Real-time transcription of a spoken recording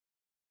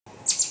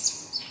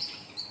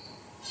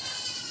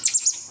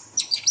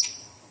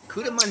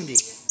Cudamundi.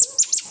 So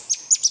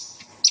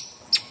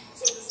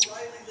does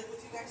Riley live with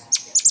you guys?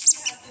 Yeah,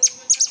 this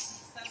was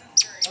just 7th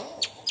grade.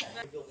 Oh,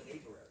 okay. Build an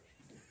apiary.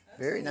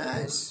 Very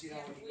nice. Yeah,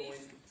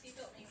 he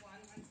built me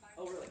one time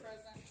for a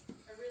present.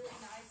 A really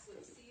nice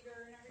with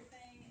cedar and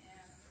everything,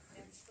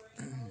 and screen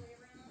all the way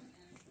around,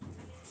 and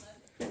loved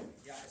it.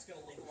 Yeah, it's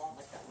going to look a lot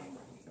like that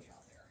lemur cage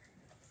out there.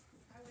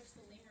 I wish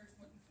the lemurs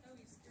wouldn't. Oh,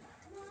 he's good.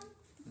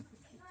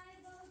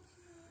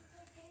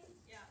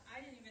 Yeah,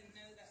 I didn't even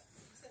know that.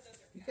 You said those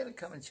are. You gotta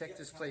come and check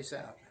this place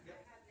out. I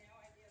had no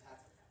idea that.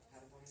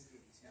 Had one of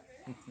these.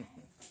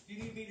 Do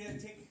you need me to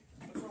take?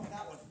 What's wrong with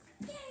that one?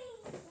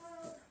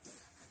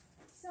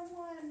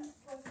 Someone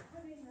was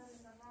putting them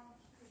in the wrong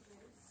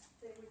cages.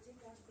 They would take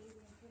out the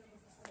baby and put them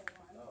in the other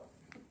one. Oh.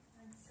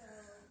 And so.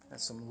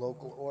 That's some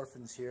local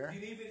orphans here. Do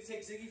you need me to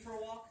take Ziggy for a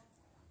walk?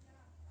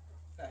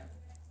 Okay.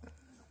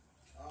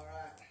 All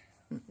right.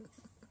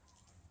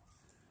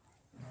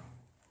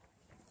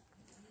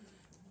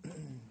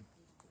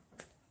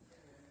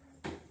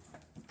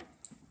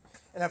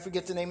 And I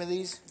forget the name of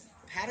these?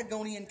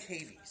 Patagonian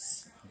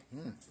cavies.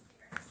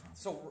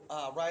 So,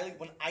 Riley,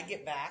 when I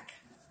get back,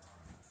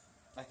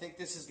 I think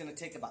this is going to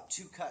take about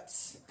 2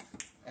 cuts.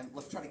 And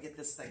let's try to get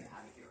this thing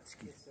out of here.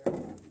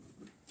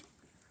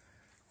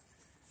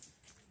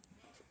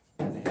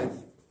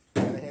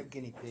 Gotta have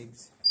guinea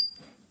pigs.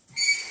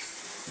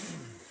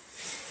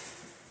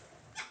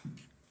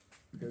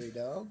 Prairie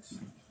dogs.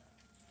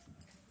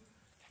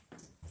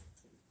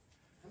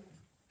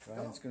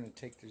 Ryan's gonna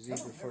take the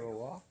zebra for a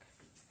walk.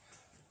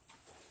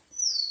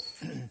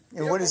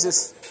 And what is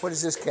this? What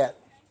is this cat?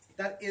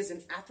 That is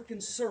an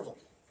African serval.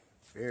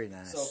 Very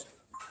nice. So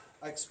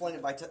I explain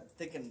it by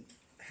thinking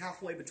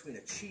halfway between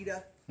a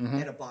cheetah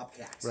and a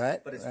bobcat.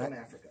 Right, But it's right. from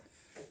Africa.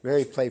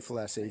 Very playful,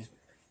 I see.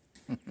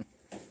 Could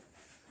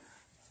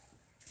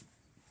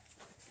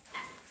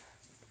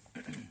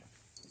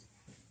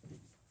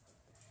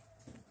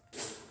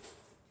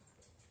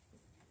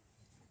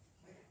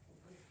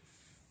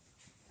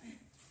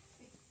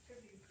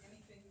be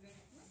anything that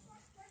looks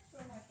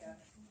like a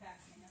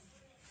Batman.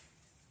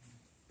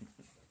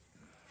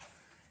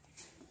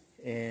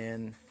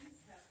 And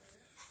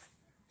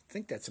I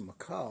think that's a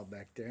macaw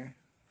back there.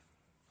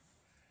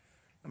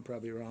 I'm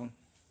probably wrong.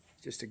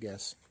 Just a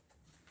guess.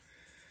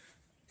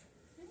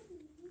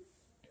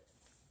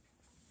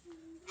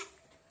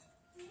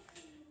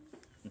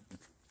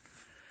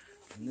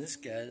 And this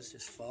guy's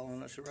just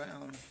following us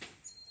around.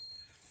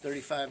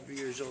 35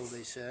 years old,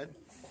 they said.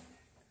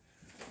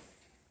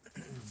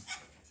 That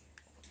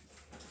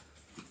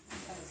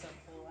was so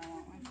cool. I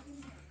want one.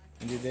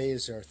 And today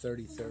is our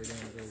 33rd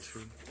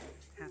anniversary.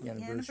 Happy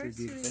Anniversary,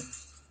 beautiful.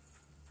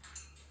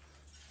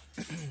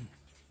 A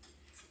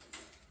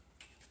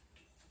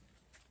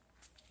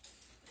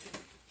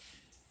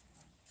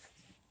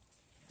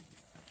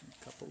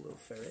couple little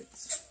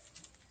ferrets.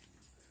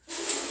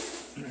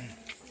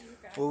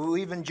 Well,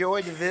 we've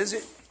enjoyed the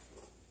visit,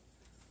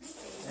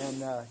 and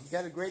you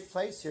got a great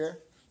place here.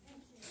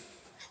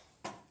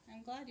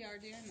 I'm glad you are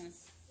doing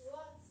this.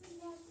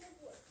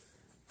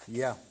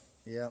 Yeah,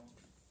 yeah.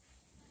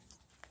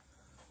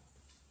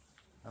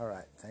 All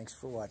right, thanks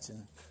for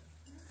watching.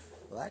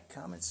 Like,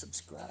 comment,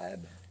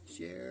 subscribe,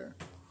 share.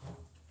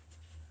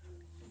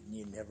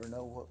 You never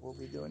know what we'll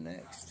be doing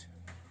next.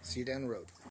 See you down the road.